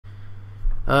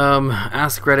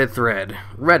Askreddit thread.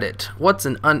 Reddit, what's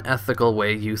an unethical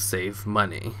way you save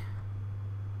money?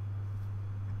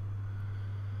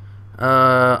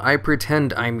 I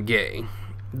pretend I'm gay.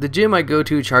 The gym I go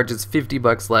to charges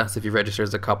 $50 less if you register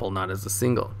as a couple, not as a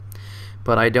single.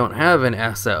 But I don't have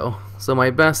an SO, so my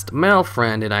best male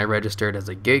friend and I registered as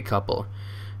a gay couple.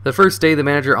 The first day, the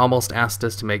manager almost asked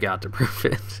us to make out to prove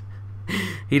it.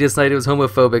 He decided it was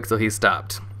homophobic, so he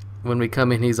stopped. When we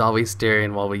come in, he's always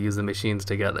staring while we use the machines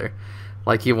together,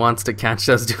 like he wants to catch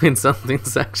us doing something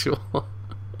sexual.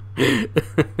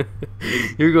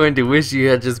 You're going to wish you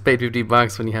had just paid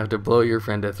 $50 when you have to blow your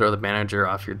friend to throw the manager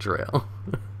off your trail.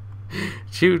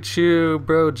 Choo choo,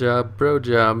 bro job, bro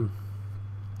job.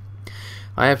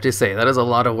 I have to say, that is a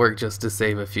lot of work just to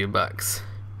save a few bucks.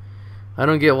 I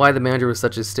don't get why the manager was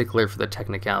such a stickler for the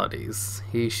technicalities.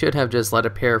 He should have just let a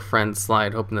pair of friends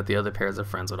slide, hoping that the other pairs of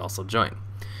friends would also join.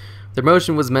 The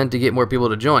promotion was meant to get more people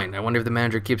to join. I wonder if the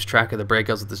manager keeps track of the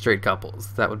breakouts with the straight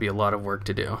couples. That would be a lot of work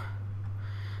to do.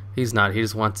 He's not. He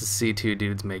just wants to see two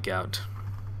dudes make out.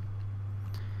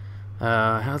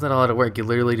 How's that a lot of work? You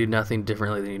literally do nothing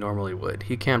differently than you normally would.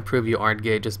 He can't prove you aren't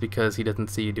gay just because he doesn't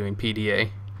see you doing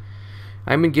PDA.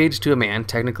 I'm engaged to a man.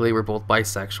 Technically, we're both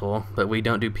bisexual, but we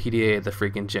don't do PDA at the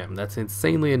freaking gym. That's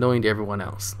insanely annoying to everyone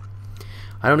else.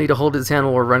 I don't need to hold his hand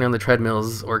while we're running on the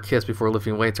treadmills or kiss before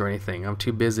lifting weights or anything. I'm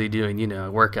too busy doing, a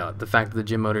workout. The fact that the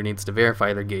gym owner needs to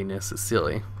verify their gayness is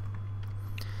silly.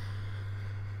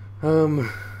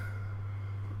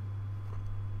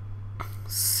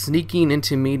 Sneaking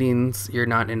into meetings you're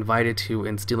not invited to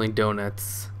and stealing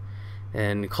donuts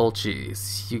and cold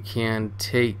cheese. You can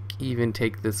even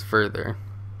take this further.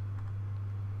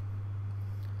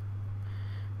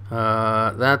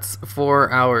 That's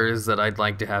 4 hours that I'd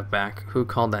like to have back. Who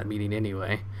called that meeting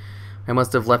anyway? I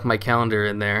must have left my calendar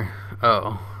in there.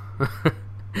 Oh.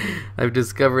 I've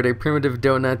discovered a primitive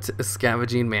donut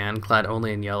scavenging man clad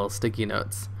only in yellow sticky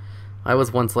notes. I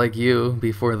was once like you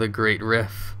before the Great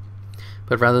Riff.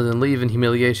 But rather than leave in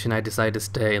humiliation, I decided to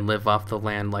stay and live off the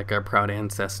land like our proud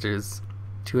ancestors.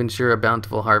 To ensure a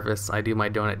bountiful harvest, I do my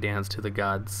donut dance to the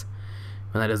gods.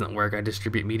 When that doesn't work, I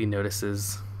distribute meeting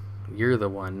notices. You're the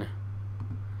one.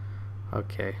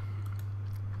 Okay.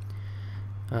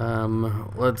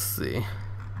 Let's see.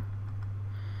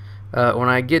 When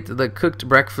I get the cooked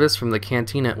breakfast from the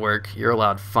canteen at work, you're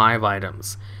allowed 5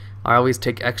 items. I always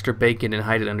take extra bacon and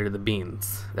hide it under the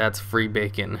beans. That's free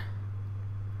bacon.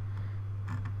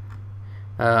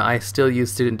 I still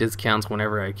use student discounts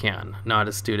whenever I can. Not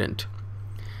a student.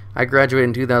 I graduated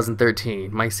in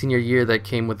 2013, my senior year that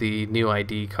came with the new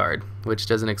ID card, which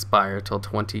doesn't expire till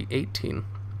 2018.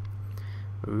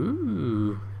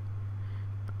 Ooh.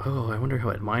 Oh, I wonder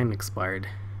how mine expired.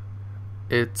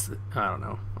 I don't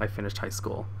know. I finished high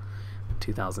school in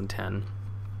 2010.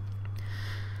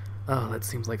 Oh, that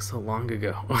seems like so long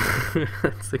ago.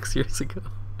 6 years ago.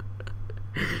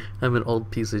 I'm an old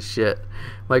piece of shit.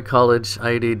 My college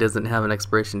ID doesn't have an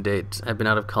expiration date. I've been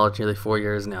out of college nearly 4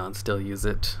 years now and still use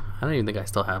it. I don't even think I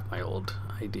still have my old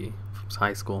ID from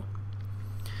high school.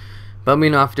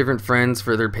 Bumming off different friends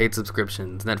for their paid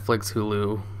subscriptions. Netflix,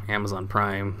 Hulu, Amazon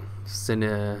Prime,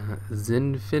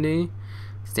 Zinfini,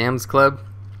 Sam's Club.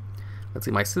 Let's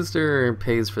see, my sister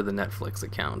pays for the Netflix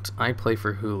account. I pay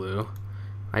for Hulu.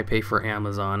 I pay for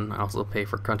Amazon. I also pay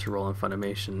for Crunchyroll and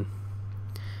Funimation.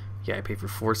 Yeah, I pay for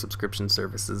 4 subscription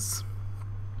services.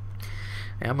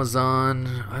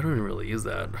 Amazon, I don't even really use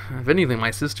that. If anything, my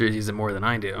sisters use it more than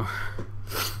I do.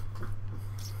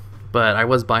 But I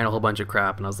was buying a whole bunch of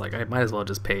crap, and I was like, I might as well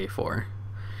just pay for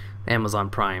Amazon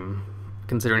Prime,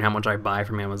 considering how much I buy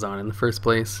from Amazon in the first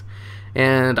place.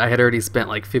 And I had already spent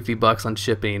like $50 on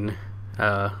shipping,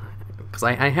 because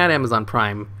I had Amazon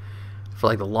Prime for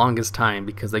like the longest time,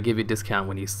 because they give you a discount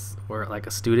when you were like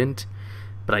a student.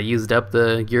 But I used up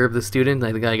the year of the student.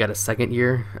 I think I got a second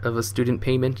year of a student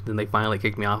payment. Then they finally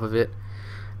kicked me off of it.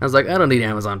 I was like, I don't need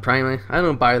Amazon Prime. I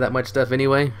don't buy that much stuff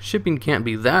anyway. Shipping can't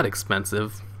be that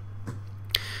expensive.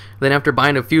 Then after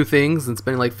buying a few things and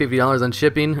spending like $50 on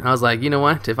shipping, I was like, you know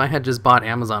what? If I had just bought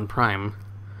Amazon Prime,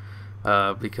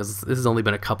 because this has only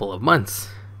been a couple of months,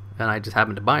 and I just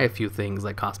happened to buy a few things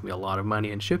that cost me a lot of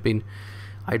money in shipping,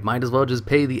 I might as well just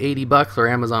pay the $80 for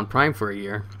Amazon Prime for a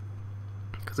year.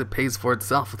 Because it pays for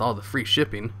itself with all the free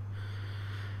shipping.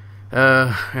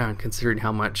 Yeah, considering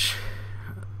how much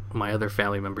my other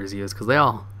family members use, because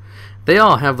they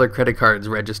all have their credit cards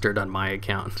registered on my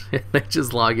account. They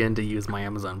just log in to use my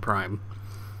Amazon Prime.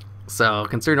 So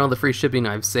considering all the free shipping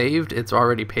I've saved, it's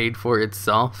already paid for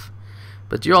itself.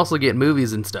 But you also get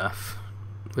movies and stuff,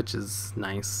 which is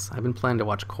nice. I've been planning to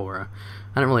watch Korra.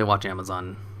 I don't really watch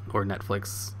Amazon or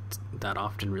Netflix that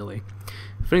often, really.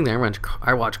 Fitting there,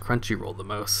 I watch Crunchyroll the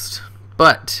most,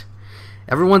 but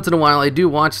every once in a while I do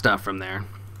watch stuff from there.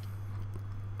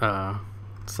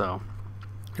 So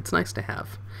it's nice to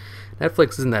have.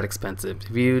 Netflix isn't that expensive.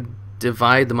 If you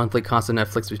divide the monthly cost of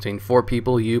Netflix between 4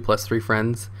 people, you plus 3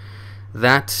 friends,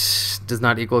 that does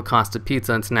not equal a cost of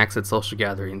pizza and snacks at social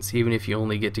gatherings. Even if you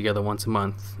only get together once a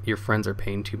month, your friends are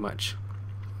paying too much.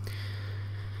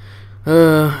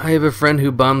 I have a friend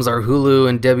who bums our Hulu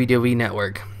and WWE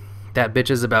network. That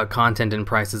bitches about content and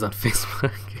prices on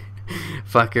Facebook.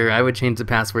 Fucker, I would change the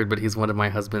password, but he's one of my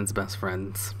husband's best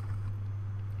friends.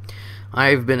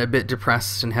 I've been a bit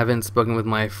depressed and haven't spoken with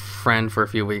my friend for a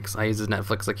few weeks. I use his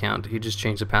Netflix account. He just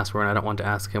changed the password, and I don't want to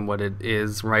ask him what it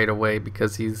is right away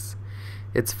because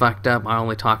it's fucked up. I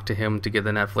only talk to him to get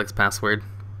the Netflix password.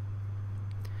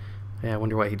 Yeah, I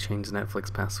wonder why he changed the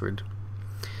Netflix password.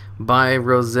 Buy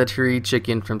rotisserie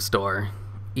chicken from store.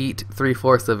 Eat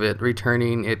 3/4 of it,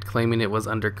 returning it claiming it was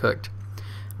undercooked.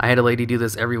 I had a lady do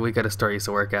this every week at a store I used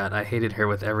to work at. I hated her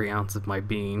with every ounce of my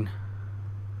being.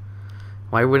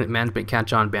 Why wouldn't management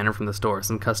catch on banner from the store?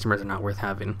 Some customers are not worth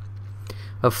having.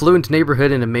 Affluent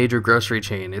neighborhood in a major grocery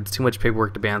chain. It's too much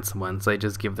paperwork to ban someone, so I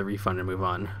just give the refund and move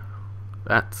on.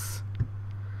 That's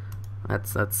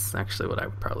actually what I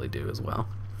would probably do as well.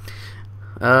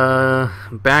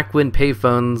 Back when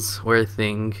payphones were a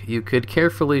thing, you could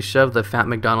carefully shove the fat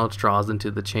McDonald's straws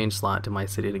into the change slot to my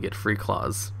city to get free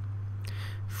calls.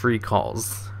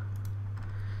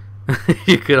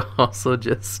 You could also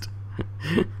just...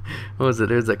 what was it?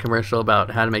 There's a commercial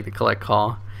about how to make the collect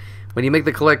call. When you make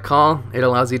the collect call, it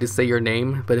allows you to say your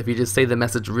name, but if you just say the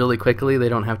message really quickly, they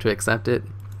don't have to accept it.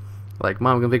 Like,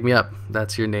 Mom, come pick me up.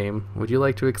 That's your name. Would you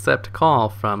like to accept a call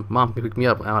from Mom, come pick me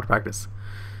up? I want to practice.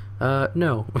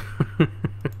 No.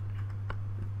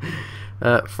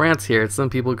 France here. Some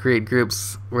people create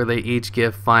groups where they each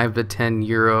give 5 to 10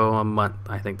 euro a month.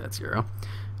 I think that's euro.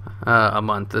 A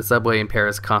month. The subway in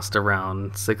Paris costs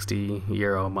around 60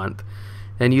 euro a month,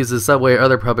 and use the subway or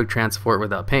other public transport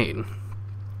without paying.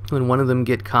 When one of them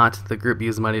get caught, the group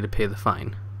use money to pay the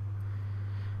fine.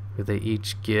 They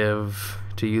each give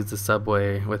to use the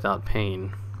subway without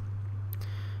paying.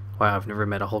 Wow, I've never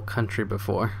met a whole country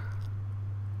before.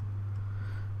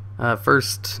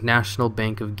 First National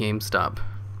Bank of GameStop.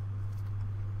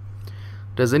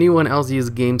 Does anyone else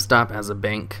use GameStop as a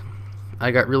bank?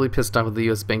 I got really pissed off with the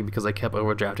US Bank because I kept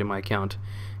overdrafting my account,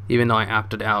 even though I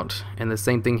opted out, and the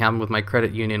same thing happened with my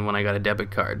credit union when I got a debit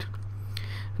card.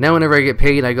 Now whenever I get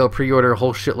paid, I go pre-order a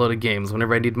whole shitload of games.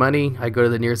 Whenever I need money, I go to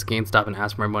the nearest GameStop and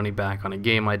ask for my money back on a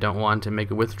game I don't want and make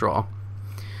a withdrawal.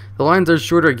 The lines are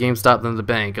shorter at GameStop than the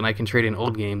bank, and I can trade in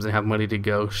old games and have money to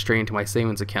go straight into my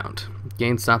savings account.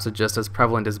 GameStops are just as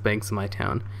prevalent as banks in my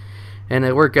town. And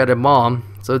I work at a mall,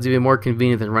 so it's even more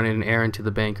convenient than running an errand to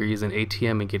the bank or using an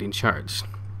ATM and getting charged.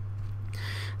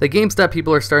 The GameStop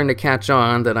people are starting to catch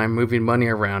on that I'm moving money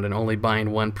around and only buying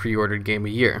one pre-ordered game a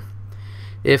year.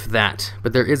 If that,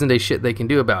 but there isn't a shit they can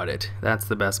do about it. That's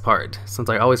the best part. Since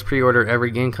I always pre-order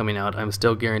every game coming out, I'm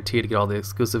still guaranteed to get all the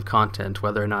exclusive content,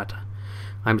 whether or not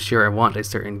I'm sure I want a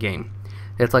certain game.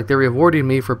 It's like they're rewarding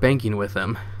me for banking with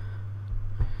them.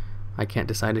 I can't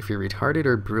decide if you're retarded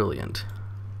or brilliant.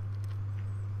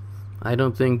 I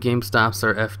don't think GameStops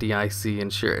are FDIC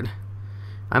insured.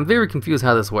 I'm very confused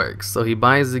how this works. So he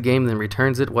buys the game then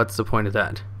returns it. What's the point of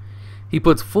that? He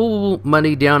puts full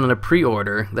money down on a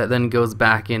pre-order that then goes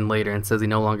back in later and says he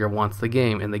no longer wants the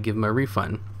game, and they give him a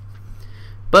refund.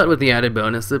 But with the added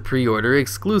bonus of pre-order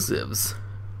exclusives.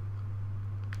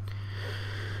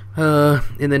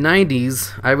 In the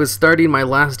 90s, I was starting my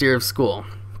last year of school.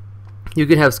 You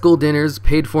could have school dinners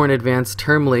paid for in advance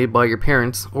termly by your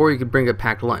parents, or you could bring a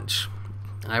packed lunch.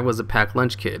 I was a packed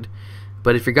lunch kid,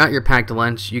 but if you got your packed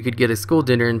lunch, you could get a school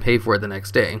dinner and pay for it the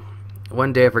next day.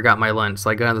 One day I forgot my lunch, so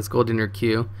I got on the school dinner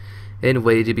queue and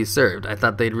waited to be served. I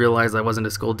thought they'd realize I wasn't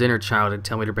a school dinner child and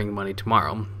tell me to bring money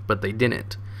tomorrow, but they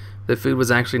didn't. The food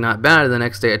was actually not bad, and the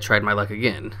next day I tried my luck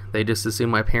again. They just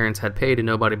assumed my parents had paid and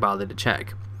nobody bothered to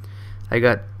check. I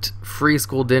got free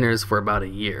school dinners for about a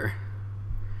year.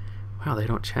 Wow, they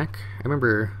don't check? I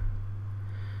remember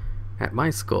at my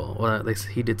school, well, at least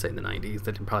he did say in the 90s,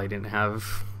 that probably didn't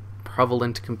have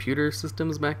prevalent computer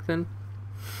systems back then.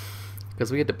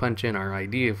 Because we had to punch in our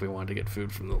ID if we wanted to get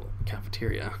food from the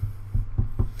cafeteria.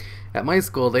 At my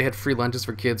school, they had free lunches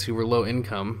for kids who were low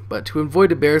income, but to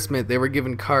avoid embarrassment, they were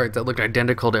given cards that looked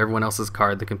identical to everyone else's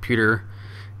card. The computer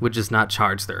would just not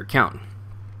charge their account.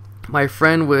 My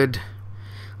friend would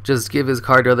just give his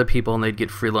card to other people and they'd get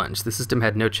free lunch. The system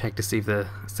had no check to see if the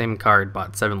same card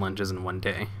bought 7 lunches in one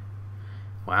day.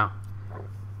 Wow.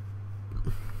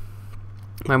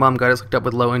 My mom got us hooked up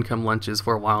with low-income lunches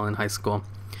for a while in high school.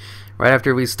 Right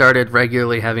after we started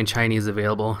regularly having Chinese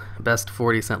available, best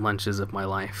 40-cent lunches of my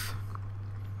life.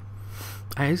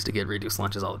 I used to get reduced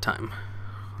lunches all the time.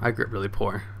 I grew up really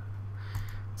poor,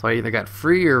 so I either got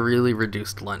free or really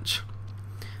reduced lunch.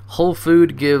 Whole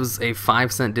Food gives a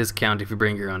 5-cent discount if you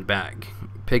bring your own bag.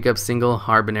 Pick up single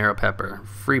habanero pepper,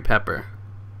 free pepper.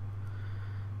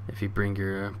 If you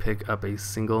pick up a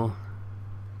single.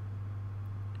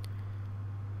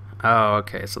 Oh,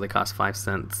 okay, so they cost 5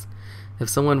 cents. If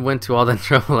someone went to all that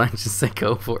trouble, I'd just say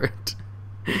go for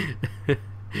it.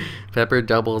 Pepper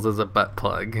doubles as a butt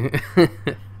plug.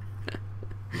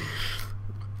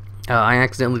 I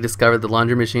accidentally discovered the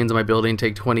laundry machines in my building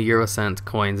take 20 euro cent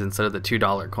coins instead of the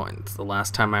 $2 coins. The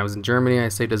last time I was in Germany, I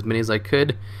saved as many as I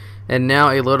could, and now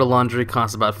a load of laundry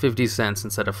costs about 50 cents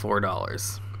instead of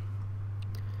 $4.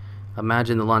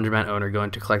 Imagine the laundromat owner going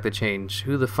to collect the change.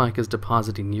 Who the fuck is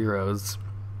depositing euros?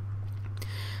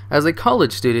 As a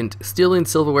college student, stealing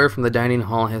silverware from the dining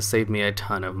hall has saved me a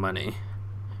ton of money.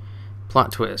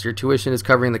 Plot twist. Your tuition is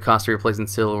covering the cost of replacing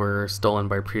silverware stolen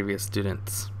by previous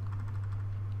students.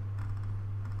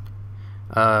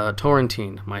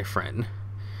 Torrenting, my friend.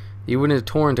 You wouldn't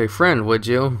torrent a friend, would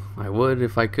you? I would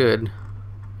if I could.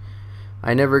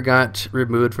 I never got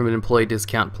removed from an employee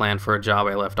discount plan for a job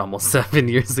I left almost 7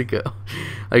 years ago.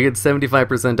 I get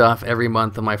 75% off every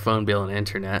month on my phone bill and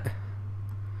internet.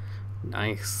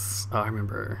 Nice. Oh, I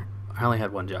remember. I only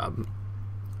had one job,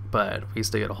 but we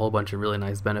used to get a whole bunch of really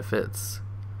nice benefits.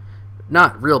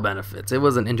 Not real benefits. It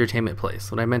was an entertainment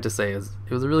place. What I meant to say is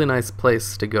it was a really nice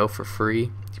place to go for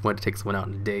free if you wanted to take someone out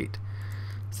on a date,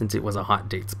 since it was a hot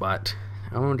date spot.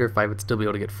 I wonder if I would still be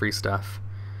able to get free stuff.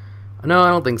 No, I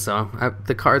don't think so.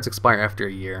 The cards expire after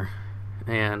a year,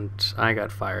 and I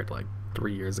got fired like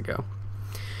 3 years ago.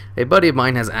 A buddy of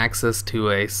mine has access to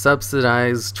a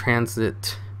subsidized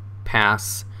transit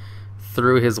pass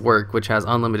through his work, which has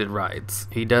unlimited rides.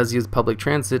 He does use public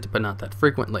transit, but not that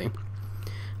frequently.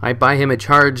 I buy him a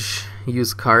charge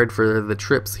use card for the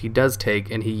trips he does take,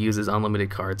 and he uses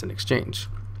unlimited cards in exchange.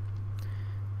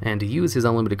 And to use his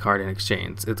unlimited card in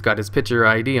exchange, it's got his picture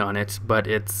ID on it, but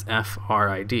it's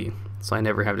FRID, so I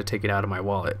never have to take it out of my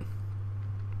wallet.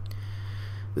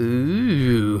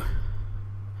 Ooh.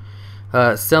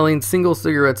 Selling single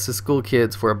cigarettes to school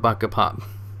kids for $1 a pop.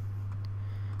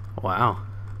 Wow.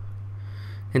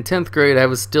 In 10th grade, I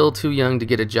was still too young to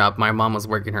get a job. My mom was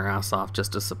working her ass off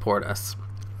just to support us.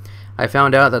 I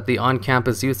found out that the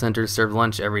on-campus youth center served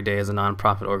lunch every day as a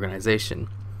non-profit organization.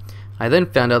 I then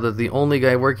found out that the only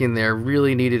guy working there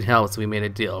really needed help, so we made a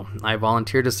deal. I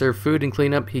volunteered to serve food and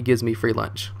clean up. He gives me free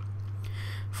lunch.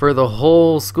 For the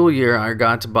whole school year, I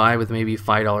got by with maybe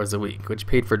 $5 a week, which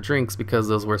paid for drinks because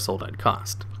those were sold at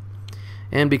cost.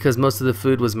 And because most of the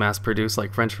food was mass-produced,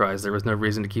 like french fries, there was no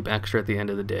reason to keep extra at the end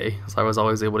of the day, so I was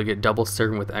always able to get double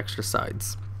serving with extra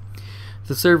sides.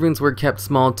 The servings were kept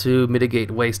small to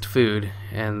mitigate waste food,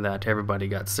 and that everybody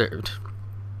got served.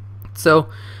 So,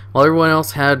 while everyone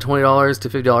else had $20 to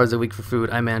 $50 a week for food,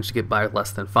 I managed to get by with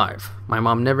less than $5. My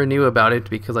mom never knew about it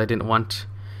because I didn't want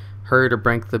her to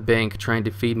break the bank trying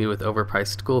to feed me with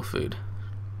overpriced school food.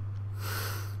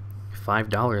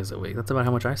 $5 a week, that's about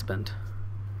how much I spent.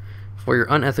 For your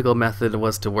unethical method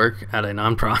was to work at a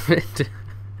nonprofit.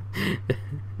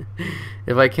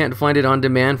 If I can't find it on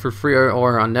demand for free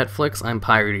or on Netflix, I'm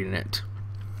pirating it.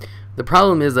 The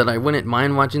problem is that I wouldn't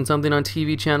mind watching something on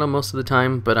TV channel most of the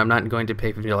time, but I'm not going to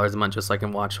pay $50 a month just so I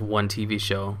can watch one TV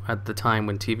show at the time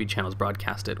when TV channels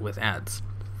broadcast it with ads.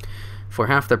 For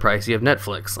half the price, you have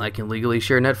Netflix. I can legally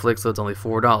share Netflix, so it's only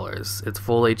 $4. It's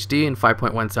full HD and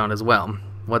 5.1 sound as well.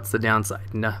 What's the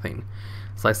downside? Nothing.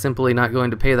 So I'm simply not going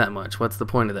to pay that much. What's the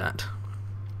point of that?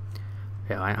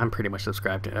 Yeah, I'm pretty much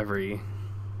subscribed to every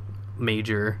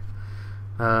major,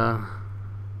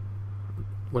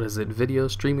 what is it, video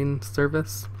streaming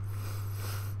service?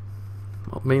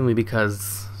 Well, mainly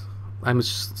because I'm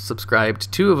subscribed to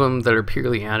 2 of them that are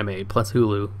purely anime, plus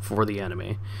Hulu for the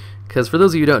anime. Because for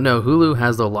those of you who don't know, Hulu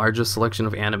has the largest selection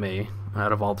of anime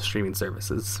out of all the streaming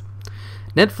services.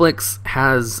 Netflix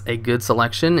has a good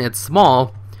selection. It's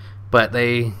small, but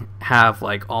they have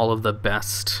like all of the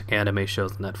best anime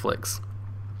shows on Netflix.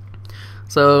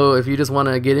 So if you just want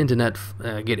to get into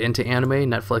anime,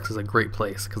 Netflix is a great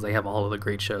place because they have all of the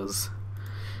great shows,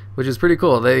 which is pretty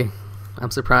cool.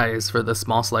 I'm surprised for the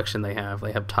small selection they have.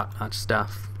 They have top-notch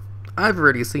stuff. I've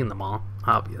already seen them all,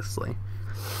 obviously.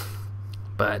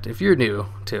 But if you're new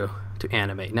to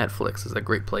anime, Netflix is a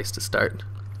great place to start.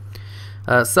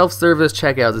 Self-service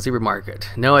checkout at the supermarket.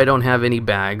 No, I don't have any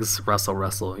bags.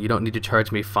 Russell. You don't need to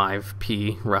charge me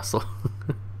 5p, Russell.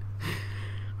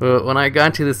 When I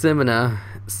got to the seminar,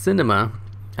 cinema,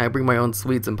 I bring my own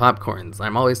sweets and popcorns.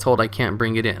 I'm always told I can't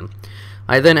bring it in.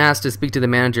 I then ask to speak to the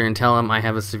manager and tell him I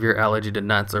have a severe allergy to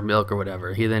nuts or milk or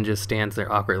whatever. He then just stands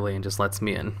there awkwardly and just lets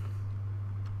me in.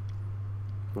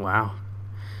 Wow.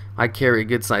 I carry a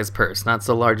good-sized purse, not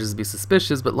so large as to be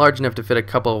suspicious, but large enough to fit a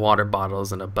couple of water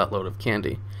bottles and a buttload of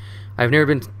candy. I've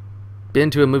never been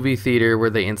to a movie theater where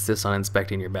they insist on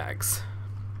inspecting your bags.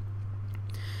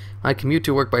 I commute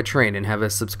to work by train and have a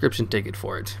subscription ticket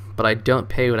for it, but I don't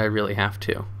pay what I really have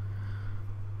to.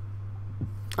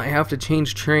 I have to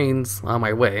change trains on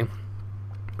my way,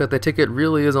 but the ticket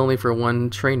really is only for one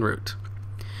train route.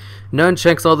 None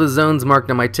checks all the zones marked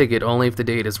on my ticket, only if the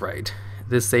date is right.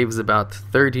 This saves about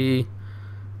 30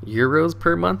 euros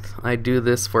per month. I do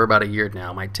this for about a year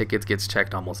now. My tickets gets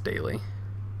checked almost daily.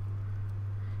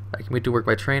 I commute to work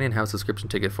by train and have a subscription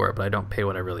ticket for it, but I don't pay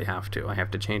what I really have to. I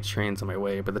have to change trains on my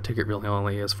way, but the ticket really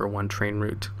only is for one train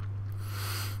route.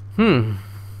 Did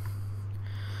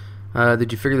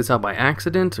you figure this out by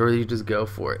accident, or did you just go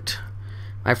for it?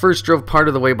 I first drove part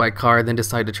of the way by car, then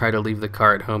decided to try to leave the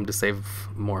car at home to save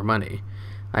more money.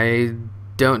 I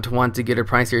don't want to get a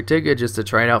pricier ticket just to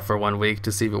try it out for 1 week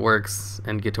to see if it works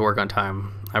and get to work on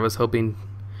time. I was hoping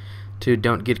to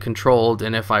don't get controlled,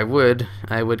 and if I would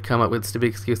come up with a stupid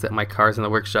excuse that my car's in the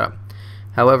workshop.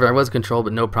 However, I was controlled,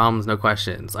 but no problems, no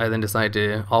questions. I then decided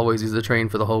to always use the train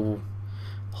for the whole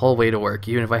way to work,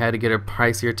 even if I had to get a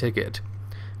pricier ticket.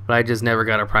 But I just never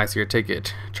got a pricier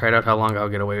ticket. Tried out how long I'll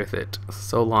get away with it.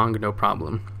 So long, no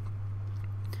problem.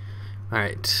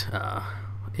 Alright,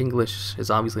 English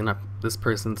is obviously not this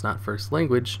person's not first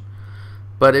language,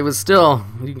 but it was still,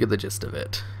 you can get the gist of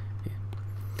it.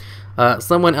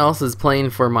 Someone else is paying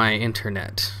for my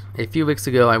internet. A few weeks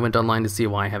ago, I went online to see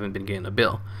why I haven't been getting a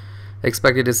bill. I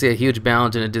expected to see a huge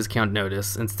balance and a discount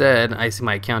notice. Instead, I see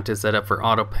my account is set up for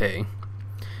auto pay,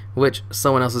 which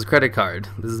someone else's credit card.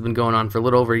 This has been going on for a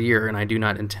little over a year, and I do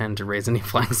not intend to raise any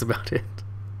flags about it.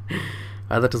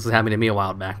 I thought this was happening to me a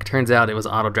while back. Turns out it was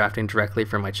auto drafting directly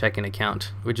from my checking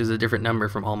account, which is a different number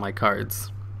from all my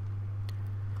cards.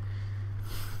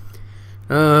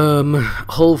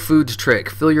 Whole Foods trick.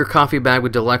 Fill your coffee bag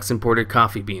with deluxe imported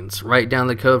coffee beans. Write down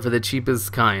the code for the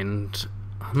cheapest kind.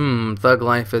 Thug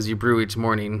life as you brew each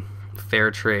morning.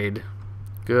 Fair trade.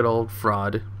 Good old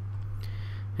fraud.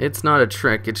 It's not a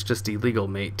trick, it's just illegal,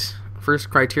 mate. First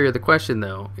criteria of the question,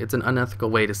 though, it's an unethical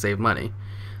way to save money.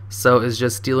 So is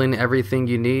just stealing everything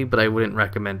you need, but I wouldn't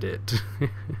recommend it.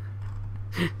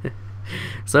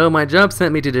 So my job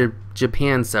sent me to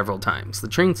Japan several times. The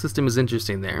train system is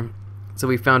interesting there, so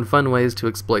we found fun ways to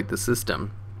exploit the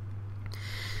system.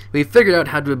 We figured out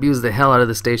how to abuse the hell out of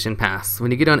the station pass.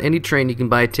 When you get on any train, you can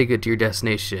buy a ticket to your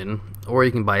destination, or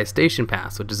you can buy a station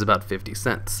pass, which is about 50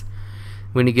 cents.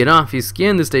 When you get off, you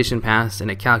scan the station pass, and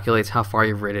it calculates how far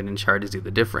you've ridden and charges you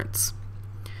the difference.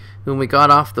 When we got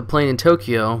off the plane in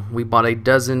Tokyo, we bought a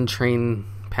dozen train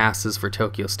passes for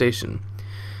Tokyo Station.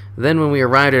 Then when we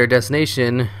arrived at our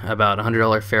destination, about a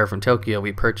 $100 fare from Tokyo,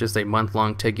 we purchased a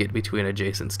month-long ticket between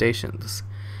adjacent stations.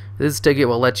 This ticket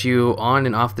will let you on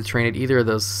and off the train at either of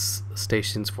those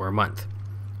stations for a month.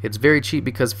 It's very cheap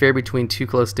because fare between two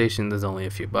close stations is only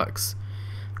a few bucks.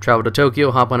 Travel to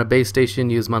Tokyo, hop on a base station,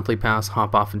 use monthly pass,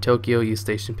 hop off in Tokyo, use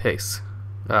station pace.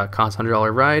 Cost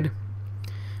 $100 ride,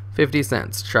 50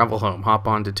 cents. Travel home, hop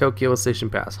on to Tokyo with station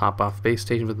pass, hop off base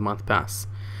station with month pass.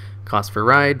 Cost for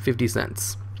ride, 50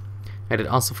 cents. And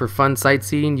also for fun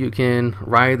sightseeing, you can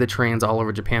ride the trains all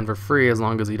over Japan for free as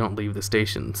long as you don't leave the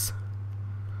stations.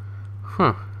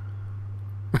 Huh.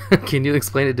 Can you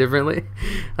explain it differently?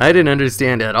 I didn't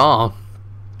understand at all.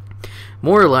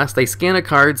 More or less, they scan a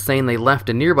card saying they left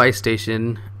a nearby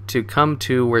station to come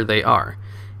to where they are.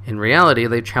 In reality,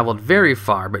 they traveled very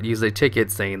far, but used a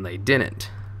ticket saying they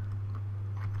didn't.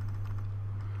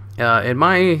 In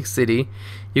my city,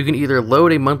 you can either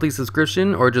load a monthly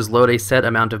subscription or just load a set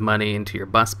amount of money into your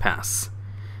bus pass.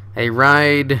 A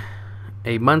ride,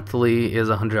 a monthly, is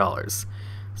 $100.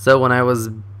 So when I was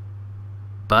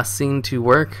busing to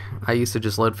work, I used to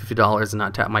just load $50 and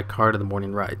not tap my card on the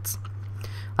morning rides.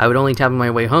 I would only tap on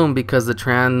my way home because the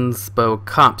transpo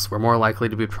cops were more likely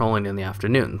to be patrolling in the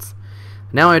afternoons.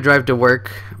 Now I drive to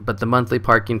work, but the monthly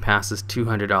parking pass is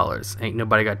 $200. Ain't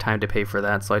nobody got time to pay for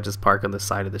that, so I just park on the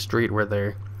side of the street where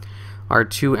there are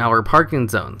 2-hour parking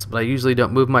zones, but I usually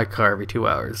don't move my car every 2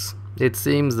 hours. It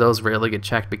seems those rarely get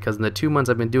checked because in the 2 months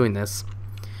I've been doing this,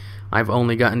 I've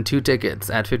only gotten 2 tickets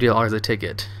at $50 a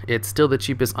ticket. It's still the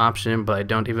cheapest option, but I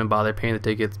don't even bother paying the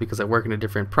tickets because I work in a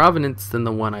different province than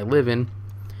the one I live in.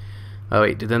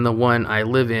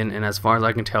 And as far as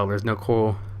I can tell, there's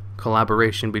no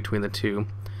collaboration between the two.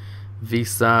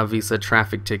 Visa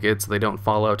traffic tickets. They don't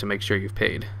follow to make sure you've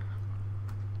paid.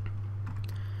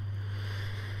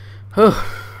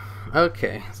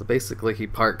 Okay, so basically he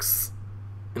parks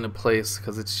in a place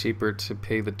because it's cheaper to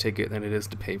pay the ticket than it is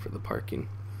to pay for the parking.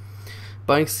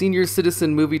 Buy senior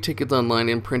citizen movie tickets online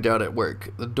and print out at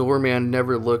work. The doorman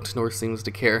never looked nor seems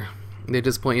to care. They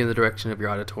just point you in the direction of your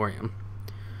auditorium.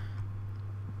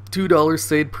 $2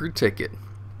 saved per ticket.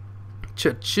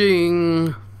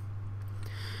 Cha-ching!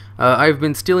 I've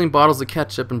been stealing bottles of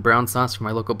ketchup and brown sauce from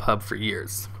my local pub for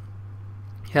years.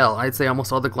 Hell, I'd say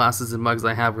almost all the glasses and mugs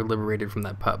I have were liberated from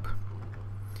that pub.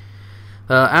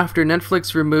 After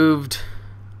Netflix removed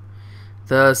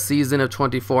the season of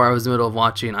 24 I was in the middle of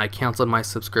watching, I canceled my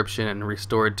subscription and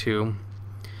restored to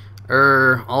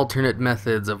alternate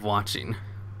methods of watching.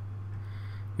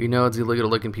 You know it's illegal to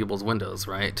look in people's windows,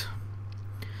 right?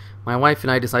 My wife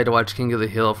and I decided to watch King of the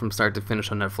Hill from start to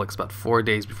finish on Netflix about 4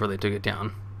 days before they took it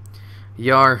down.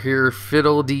 Yar here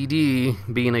fiddle dee dee,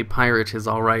 being a pirate is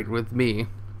alright with me.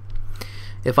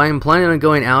 If I am planning on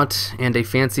going out and a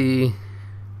fancy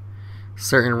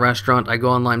certain restaurant, I go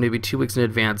online maybe 2 weeks in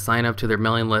advance, sign up to their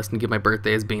mailing list, and give my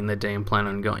birthday as being the day I'm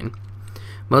planning on going.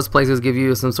 Most places give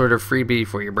you some sort of freebie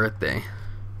for your birthday.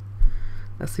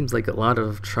 That seems like a lot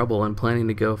of trouble I'm planning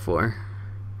to go for.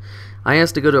 I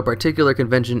asked to go to a particular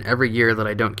convention every year that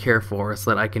I don't care for so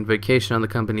that I can vacation on the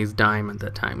company's dime at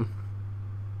that time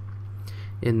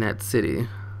in that city.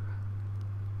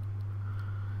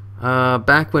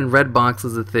 Back when Redbox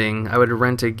was a thing, I would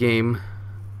rent a game.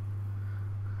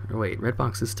 Wait,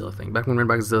 Redbox is still a thing. Back when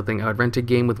Redbox is still a thing, I would rent a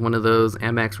game with one of those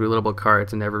Amex reloadable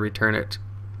cards and never return it.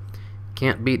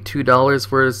 Can't beat $2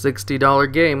 for a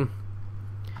 $60 game.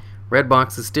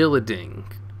 Redbox is still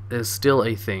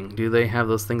a thing. Do they have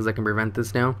those things that can prevent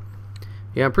this now?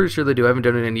 Yeah, I'm pretty sure they do. I haven't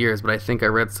done it in years, but I think I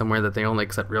read somewhere that they only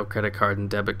accept real credit cards and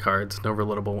debit cards, no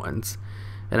reloadable ones.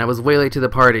 And I was way late to the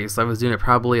party, so I was doing it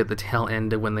probably at the tail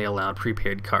end of when they allowed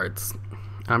prepaid cards.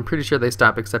 I'm pretty sure they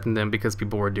stopped accepting them because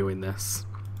people were doing this.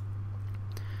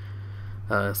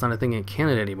 It's not a thing in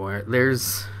Canada anymore.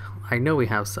 I know we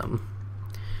have some.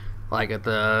 Like at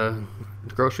the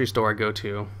grocery store I go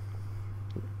to,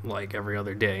 like every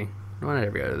other day. Well, not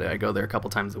every other day. I go there a couple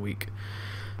times a week.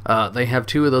 They have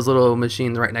 2 of those little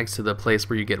machines right next to the place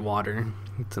where you get water.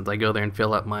 Since I go there and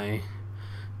fill up my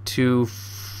 2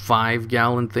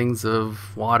 5-gallon things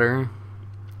of water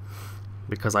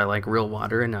because I like real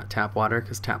water and not tap water,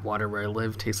 because tap water where I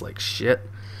live tastes like shit.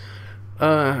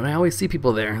 I always see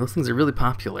people there. Those things are really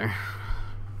popular.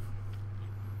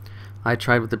 I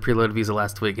tried with the preloaded Visa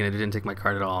last week and it didn't take my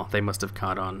card at all. They must have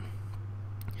caught on.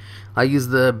 I use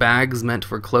the bags meant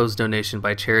for clothes donation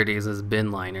by charities as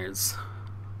bin liners.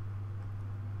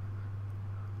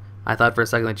 I thought for a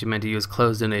second that you meant to use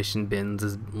clothes donation bins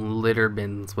as litter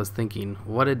bins. Was thinking,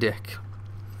 what a dick.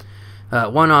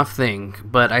 One-off thing,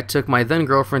 but I took my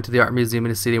then-girlfriend to the art museum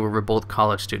in a city where we're both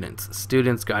college students.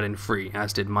 Students got in free,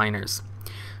 as did minors.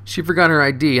 She forgot her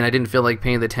ID, and I didn't feel like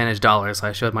paying the $10-ish, so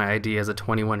I showed my ID as a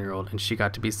 21-year-old, and she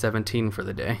got to be 17 for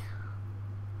the day.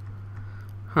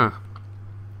 Huh.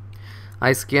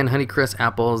 I scan Honeycrisp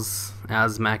apples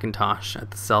as Macintosh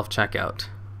at the self-checkout.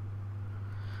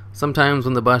 Sometimes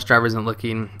when the bus driver isn't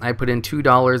looking, I put in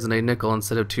 $2 and a nickel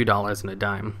instead of $2 and a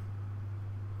dime.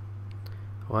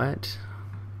 What?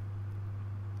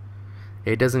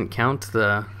 It doesn't count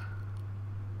the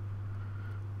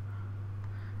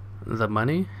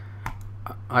money?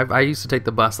 I used to take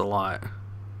the bus a lot.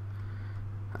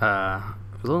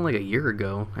 It was only like a year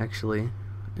ago, actually.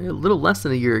 A little less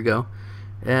than a year ago.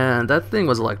 And that thing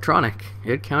was electronic.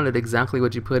 It counted exactly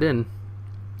what you put in.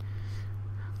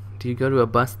 Do you go to a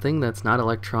bus thing that's not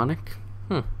electronic?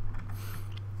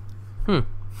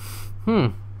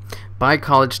 Buy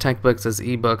college textbooks as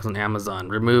ebooks on Amazon.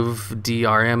 Remove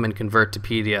DRM and convert to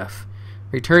PDF.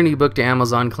 Return ebook to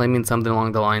Amazon claiming something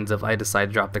along the lines of I decide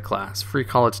to drop the class. Free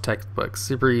college textbooks.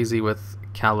 Super easy with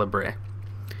Calibre.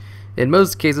 In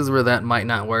most cases where that might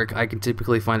not work, I can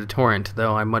typically find a torrent,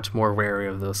 though I'm much more wary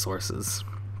of those sources.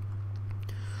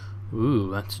 Ooh,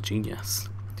 that's genius.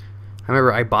 I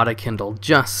remember I bought a Kindle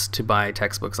just to buy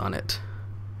textbooks on it.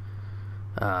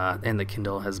 And the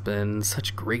Kindle has been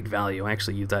such great value. I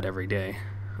actually use that every day.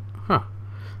 Huh.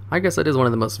 I guess that is one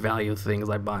of the most valuable things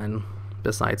I buy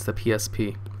besides the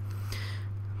PSP.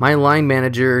 My line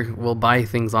manager will buy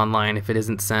things online if it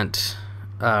isn't sent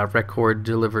record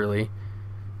delivery.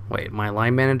 Wait, my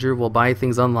line manager will buy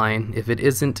things online. If it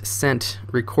isn't sent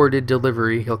recorded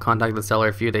delivery, he'll contact the seller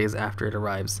a few days after it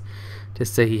arrives to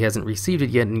say he hasn't received it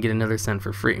yet and get another sent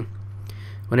for free.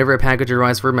 Whenever a package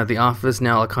arrives for him at the office,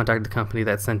 now I'll contact the company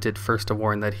that sent it first to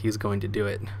warn that he's going to do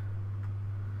it.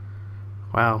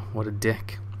 Wow, what a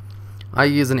dick. I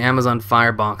use an Amazon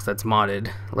Firebox that's modded.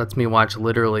 It lets me watch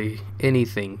literally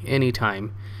anything,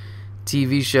 anytime.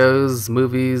 TV shows,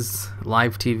 movies,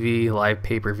 live TV, live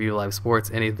pay-per-view, live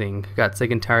sports, anything. Got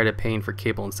sick and tired of paying for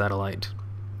cable and satellite.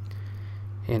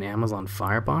 An Amazon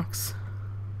Firebox?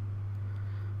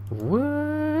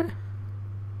 What?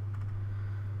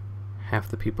 Half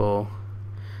the people...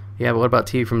 Yeah, but what about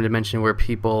TV from a dimension where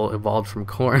people evolved from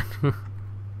corn?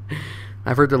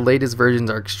 I've heard the latest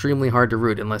versions are extremely hard to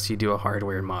root unless you do a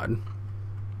hardware mod.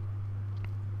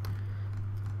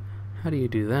 How do you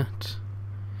do that?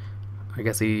 I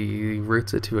guess he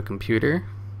roots it to a computer.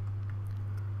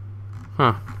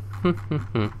 Huh.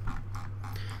 Because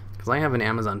I have an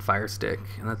Amazon Fire Stick,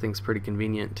 and that thing's pretty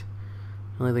convenient.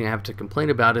 The only thing I have to complain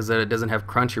about is that it doesn't have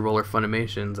Crunchyroll or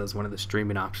Funimations as one of the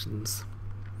streaming options.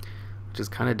 Which is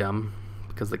kind of dumb,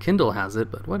 because the Kindle has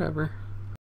it, but whatever.